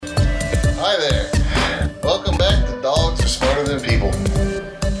Hi there. Welcome back to Dogs Are Smarter Than People.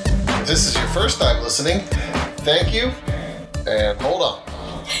 If this is your first time listening, thank you, and hold on.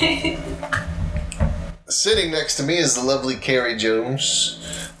 Sitting next to me is the lovely Carrie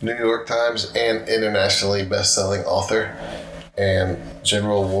Jones, New York Times and internationally best-selling author and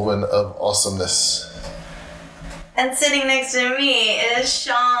general woman of awesomeness. And sitting next to me is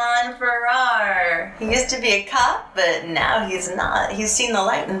Sean Farrar. He used to be a cop, but now he's not. He's seen the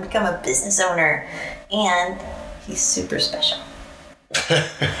light and become a business owner. And he's super special. In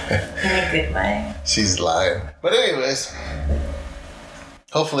a good way. She's lying. But anyways,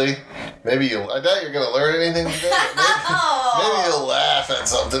 hopefully, I doubt you're going to learn anything today. Maybe you'll laugh at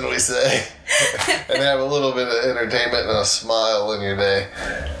something we say and have a little bit of entertainment and a smile in your day.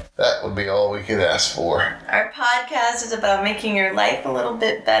 That would be all we could ask for. Our podcast is about making your life a little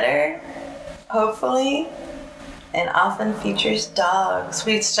bit better, hopefully, and often features dogs.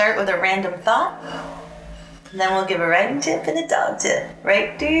 We start with a random thought, and then we'll give a writing tip and a dog tip.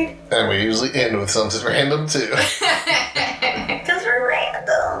 Right, dude? And we usually end with something random, too. Because we're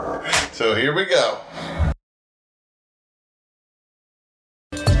random. So here we go.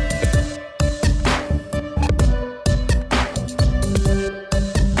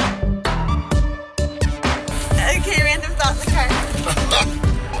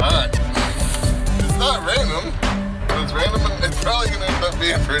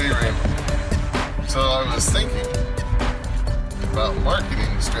 Being pretty random. So I was thinking about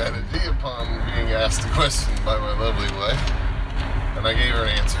marketing strategy upon being asked a question by my lovely wife, and I gave her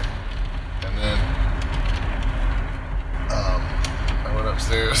an answer. And then I went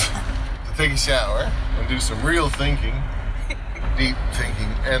upstairs to take a shower and do some real thinking, deep thinking.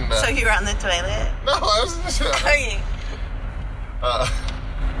 And so you were on the toilet? No, I was in the shower. Okay.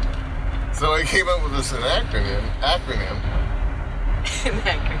 So I came up with this acronym.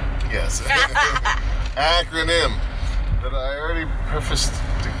 Yes. Acronym that I already prefaced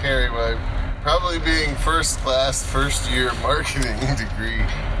to Carrie by probably being first class, first year marketing degree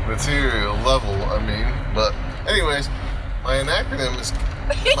material level, But anyways, my acronym is...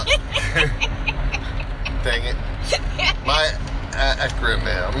 Dang it. My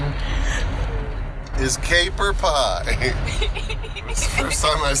acronym is Caper Pie. It's the first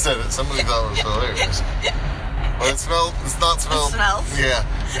time I said it, somebody thought it was hilarious. But it's not spelled. It smells? Yeah.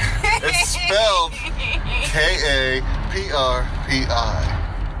 It's spelled Kaprpi.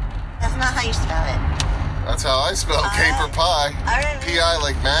 That's not how you spell it. That's how I spell caper pie. Right. P-I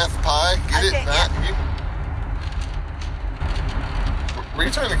like math pie. Get it? Matt? Yeah. Were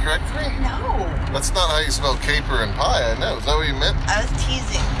you trying to correct me? No. That's not how you spell caper and pie, I know. Is that what you meant? I was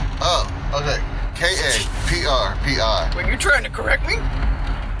teasing. Oh, okay. Kaprpi. Were you trying to correct me?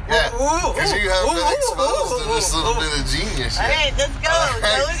 Yeah, because you have been exposed to this little bit of genius. All right, let's go.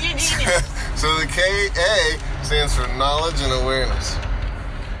 That was your genius. So the K-A stands for knowledge and awareness.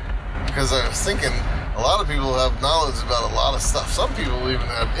 Because I was thinking, a lot of people have knowledge about a lot of stuff. Some people even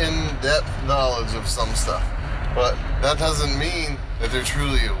have in-depth knowledge of some stuff. But that doesn't mean that they're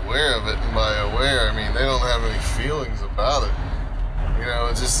truly aware of it. And by aware, I mean they don't have any feelings about it.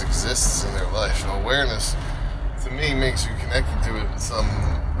 It just exists in their life. And awareness, to me, makes you connected to it in some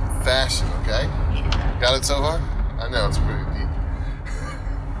fashion, okay? Yeah. Got it so far? I know it's pretty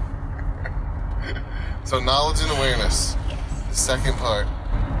deep. So knowledge and awareness. Yes. The second part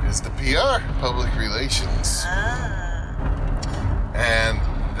is the PR, public relations. And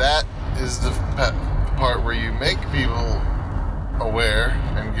that is the part where you make people aware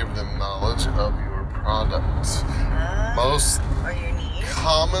and give them knowledge of your product. Most or your need.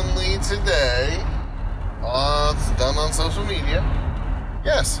 Commonly today, it's done on social media.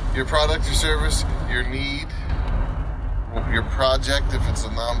 Yes, your product, your service, your need, your project, if it's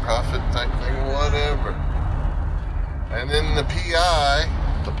a non-profit type thing, whatever. And then the PI,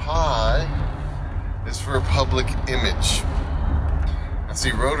 the pie, is for a public image. I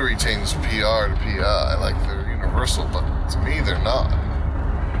see Rotary changed PR to PI, like they're universal, but to me they're not.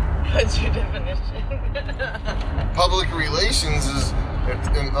 What's your definition? Public relations is,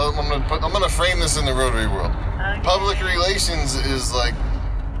 I'm gonna frame this in the Rotary world. Okay. Public relations is like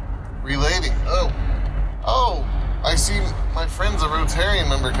relating. Oh, I see my friend's a Rotarian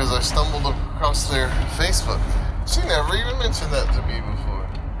member because I stumbled across their Facebook. She never even mentioned that to me before.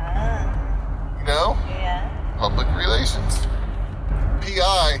 Yeah. Public relations.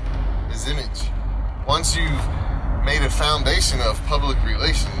 PI is image. Once you've made a foundation of public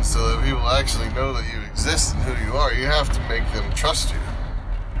relations so that people actually know that you exist and who you are, you have to make them trust you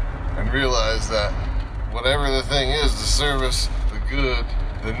and realize that whatever the thing is, the service, the good,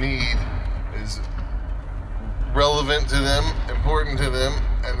 the need is relevant to them, important to them,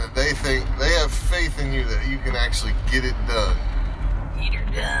 and that they have faith in you that you can actually get it done. Get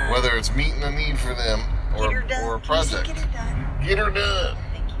her done. Whether it's meeting a need for them or a project. Get her done. Get her done.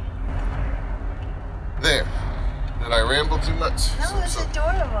 Thank you. There. Did I ramble too much? No, it's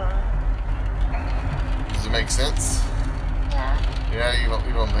adorable. Does it make sense? Yeah. Yeah, you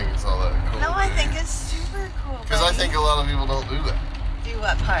don't think it's all that cool. No, I think it's super cool. Because I think a lot of people don't do that. Do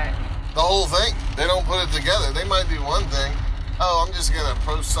what part? The whole thing. They don't put it together. They might do one thing. Oh, I'm just going to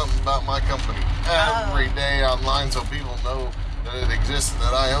post something about my company every day online so people know that it exists and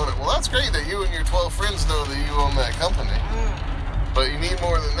that I own it. Well, that's great that you and your 12 friends know that you own that company. But you need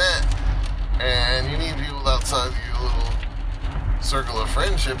more than that. And you need people outside your little circle of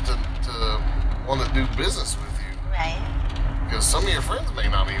friendship to want to do business with you. Right. Because some of your friends may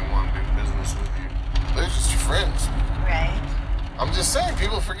not even want to do business with you. They're just your friends. Right. I'm just saying,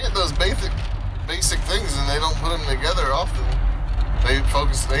 people forget those basic things and they don't put them together often. They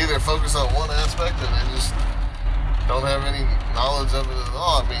either focus on one aspect or they just don't have any knowledge of it at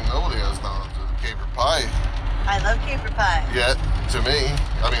all. I mean, nobody has knowledge of the caper pie I love caper pie. yet, to me.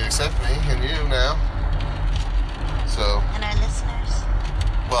 I mean, except me and you now. So, And our listeners.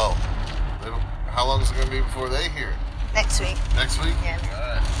 well, how long is it going to be before they hear it? Next week. Next week? Yeah.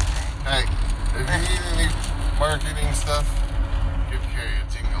 Alright. Hey, if you need any marketing stuff, give Carrie a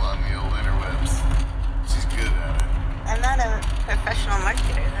jingle on the old interwebs. She's good at it. I'm not a professional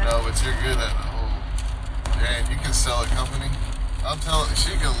marketer, though. No, but you're good at the whole. And you can sell a company. I'm telling you,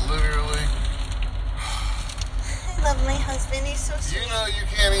 she can literally. I love my husband. He's so sweet. You know, you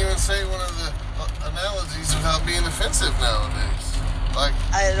can't even say one of the analogies without being offensive nowadays. Like,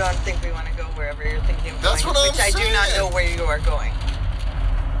 I don't think we want to go wherever you're thinking of That's going, what I'm which I do not saying. know where you are going.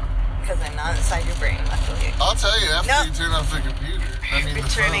 Because I'm not inside your brain, luckily. I'll tell you after No. you turn off the computer. I mean, the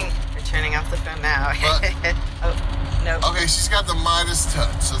phone. We're turning off the phone now. But- oh, no. Okay, she's got the Midas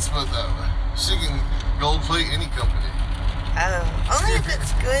touch. Let's put it that way. She can gold plate any company. Oh, only if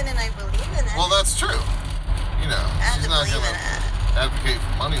it's good and I believe in it. Well, that's true. You know, I have she's to not believe going in to it. advocate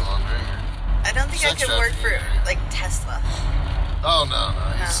for money laundering. I don't think I sex could work for, trafficking. like, Tesla. Oh, no,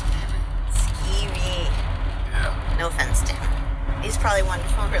 he's skeevy. Skeevy. Yeah. No offense to him. He's probably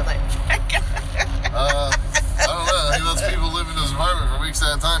wonderful in real life. I don't know. He lets people live in his apartment for weeks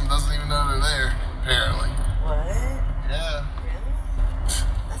at a time and doesn't even know they're there, apparently. What? Yeah. Really?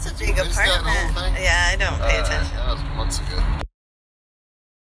 That's a big Missed that whole apartment. thing? Yeah, I don't pay attention. That was months ago.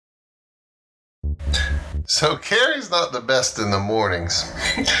 So Carrie's not the best in the mornings.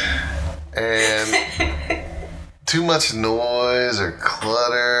 And too much noise or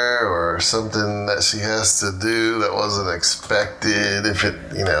clutter or something that she has to do that wasn't expected. If it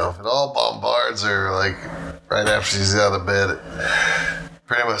all bombards her like right after she's out of bed, it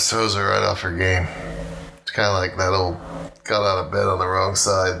pretty much throws her right off her game. It's kind of like that old got out of bed on the wrong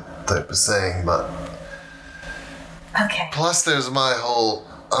side type of saying, but Okay. plus there's my whole,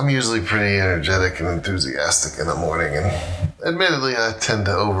 I'm usually pretty energetic and enthusiastic in the morning, and admittedly I tend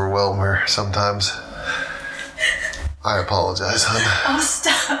to overwhelm her sometimes. I apologize, hon. Oh,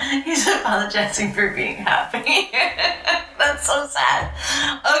 stop. He's apologizing for being happy. That's so sad.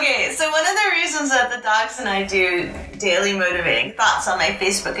 Okay, so one of the reasons that the dogs and I do daily motivating thoughts on my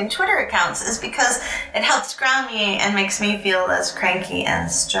Facebook and Twitter accounts is because it helps ground me and makes me feel less cranky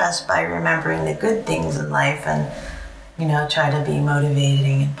and stressed by remembering the good things in life and, try to be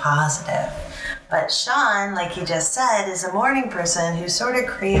motivating and positive. But Sean, like he just said, is a morning person who sort of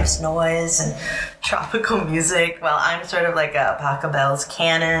craves noise and tropical music, while I'm sort of like a Pachelbel's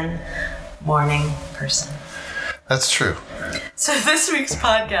canon morning person. That's true. So this week's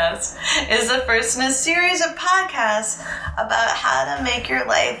podcast is the first in a series of podcasts about how to make your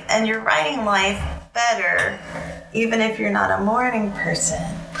life and your writing life better, even if you're not a morning person.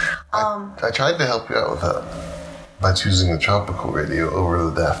 I tried to help you out with that by choosing the tropical radio over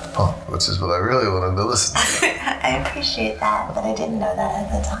the Daft Punk, which is what I really wanted to listen to. I appreciate that, but I didn't know that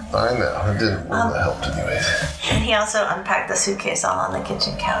at the time. I know, it didn't really help anyways. And he also unpacked the suitcase all on the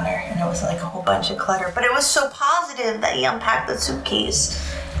kitchen counter, and it was like a whole bunch of clutter. But it was so positive that he unpacked the suitcase.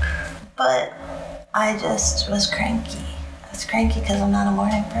 But I just was cranky. I was cranky because I'm not a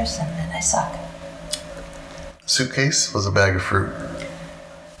morning person, and I suck. Suitcase was a bag of fruit.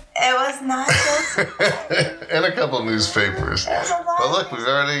 It was not just... And a couple newspapers. It was a lot. But look, we've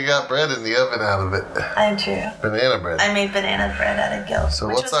already got bread in the oven out of it. I'm true. Banana bread. I made banana bread out of Guilt, So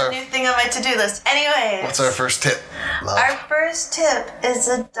which what's was our- a new thing on my to-do list. Anyways. What's our first tip, love? Our first tip is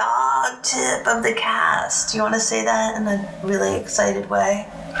a dog tip of the cast. Do you want to say that in a really excited way?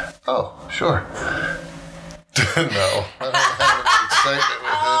 Oh, sure. No, I don't have any excitement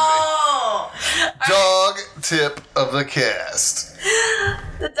within me. Oh! Dog tip of the cast.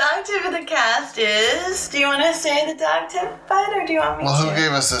 The dog tip of the cast is... Do you want to say the dog tip, Bud, or do you want me Well, to? who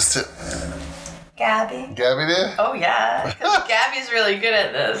gave us this tip? Gabby. Gabby did? Oh, yeah. Because Gabby's really good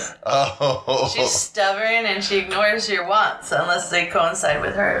at this. Oh. She's stubborn and she ignores your wants unless they coincide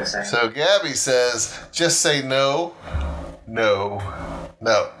with hers. Or... So Gabby says, just say no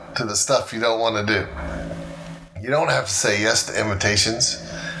to the stuff you don't want to do. You don't have to say yes to invitations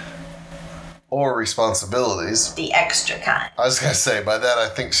or responsibilities. The extra kind. I was going to say, by that I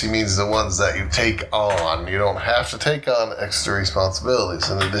think she means the ones that you take on. You don't have to take on extra responsibilities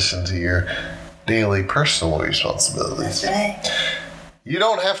in addition to your daily personal responsibilities. That's right. You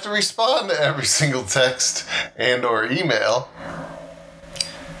don't have to respond to every single text and or email.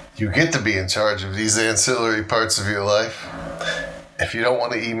 You get to be in charge of these ancillary parts of your life. If you don't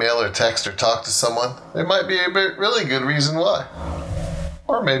want to email or text or talk to someone, there might be a really good reason why.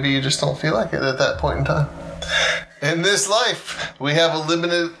 Or maybe you just don't feel like it at that point in time. In this life, we have a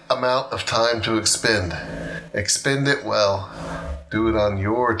limited amount of time to expend. Expend it well. Do it on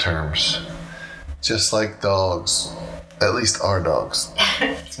your terms. Just like dogs. At least our dogs.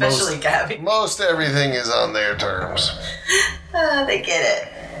 Especially Gabby. Most everything is on their terms. They get it.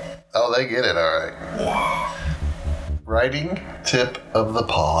 Oh, they get it, all right. Yeah. Writing tip of the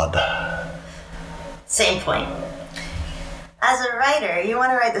pod. Same point. As a writer, you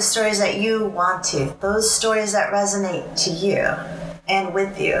want to write the stories that you want to. Those stories that resonate to you and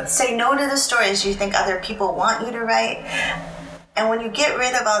with you. Say no to the stories you think other people want you to write. And when you get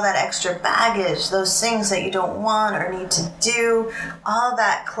rid of all that extra baggage, those things that you don't want or need to do, all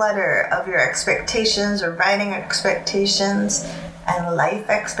that clutter of your expectations or writing expectations and life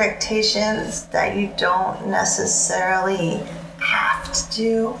expectations that you don't necessarily have to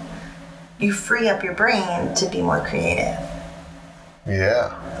do, you free up your brain to be more creative.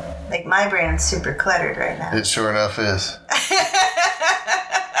 Yeah. Like my brain's super cluttered right now. It sure enough is.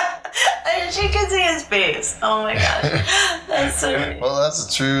 She could see his face. Oh my gosh. That's so funny. Well, that's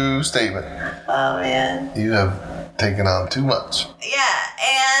a true statement. Oh man. You have taken on too much. Yeah,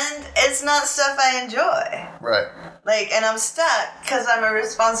 and it's not stuff I enjoy. Right. Like, and I'm stuck because I'm a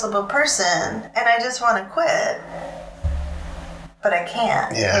responsible person and I just want to quit. But I can't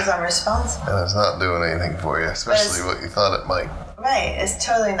because I'm responsible. And it's not doing anything for you, especially what you thought it might. Right, it's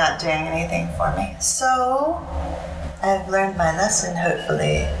totally not doing anything for me. So, I've learned my lesson,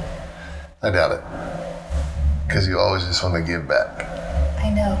 hopefully. I doubt it. Because you always just want to give back.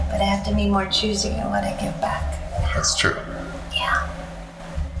 I know, but I have to be more choosy in what I give back. That's true. Yeah.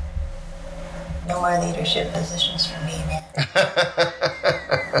 No more leadership positions for me, man.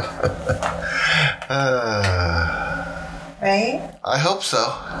 Right? I hope so.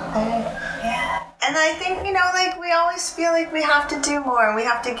 Yeah. And I think, like we always feel like we have to do more and we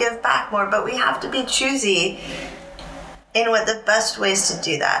have to give back more, but we have to be choosy in what the best ways to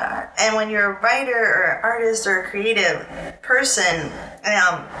do that are. And when you're a writer or an artist or a creative person,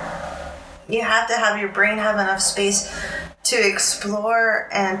 you have to have your brain have enough space to explore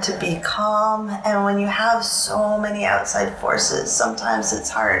and to be calm. And when you have so many outside forces, sometimes it's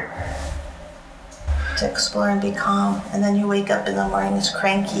hard to explore and be calm. And then you wake up in the morning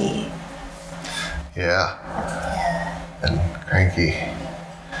cranky. Yeah. And cranky.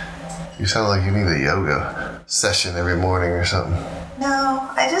 You sound like you need a yoga session every morning or something. No,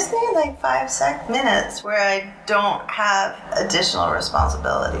 I just need like 5 minutes where I don't have additional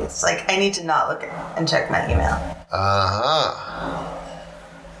responsibilities. Like I need to not look at and check my email.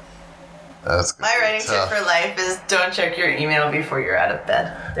 That's good. My writing tip for life is don't check your email before you're out of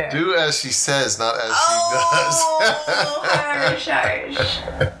bed. There. Do as she says, not as she does. Harsh.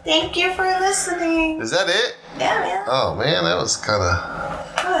 Thank you for listening. Is that it? Yeah, man. Oh man, that was kind of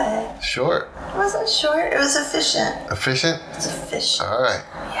Good. short. It wasn't short. It was efficient. Efficient? It's efficient. All right.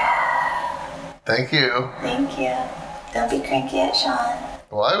 Yeah. Thank you. Thank you. Don't be cranky at Sean.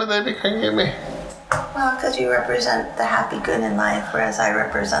 Why would they be cranky at me? Well, because you represent the happy good in life, whereas I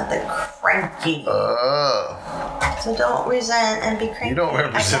represent the cranky. Oh. So don't resent and be cranky. You don't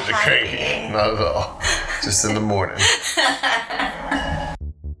represent the cranky. Not at all. Just in the morning.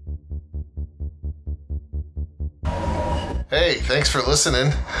 Hey, thanks for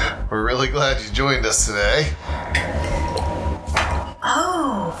listening. We're really glad you joined us today.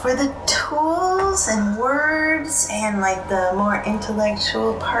 Oh, for the tools and words and like the more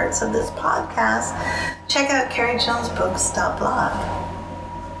intellectual parts of this podcast, check out CarrieJonesBooks.blog.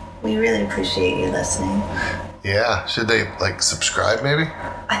 We really appreciate you listening. Yeah, should they subscribe maybe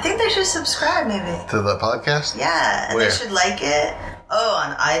I think they should subscribe maybe. to the podcast? Yeah, and Where? they should like it. Oh,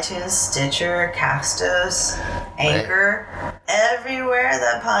 on iTunes, Stitcher, Castos, Anchor. everywhere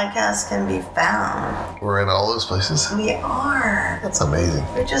that podcasts can be found. We're in all those places. We are. That's amazing.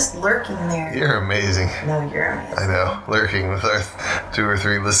 We're just lurking there. You're amazing. No, you're amazing. I know. Lurking with our 2 or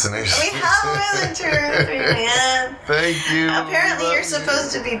 3 listeners. We have more than 2 or 3, man. Thank you. Apparently, Love you're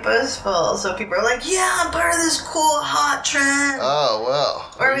supposed to be boastful, so people are like, "Yeah, I'm part of this cool hot trend." Oh,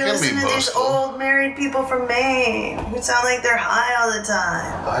 well. Or we you can listen be to these boastful. old married people from Maine who sound like they're high all the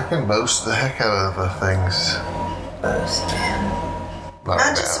time. I can boast the heck out of things. Boast, man. Not Not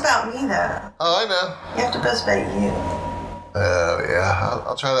now. just about me, though. Oh, I know. You have to boast about you, Oh, yeah.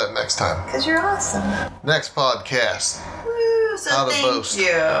 I'll try that next time. because you're awesome. Next podcast. Woo, so How to thank boast.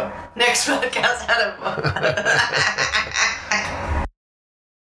 you. Next podcast, how to boast.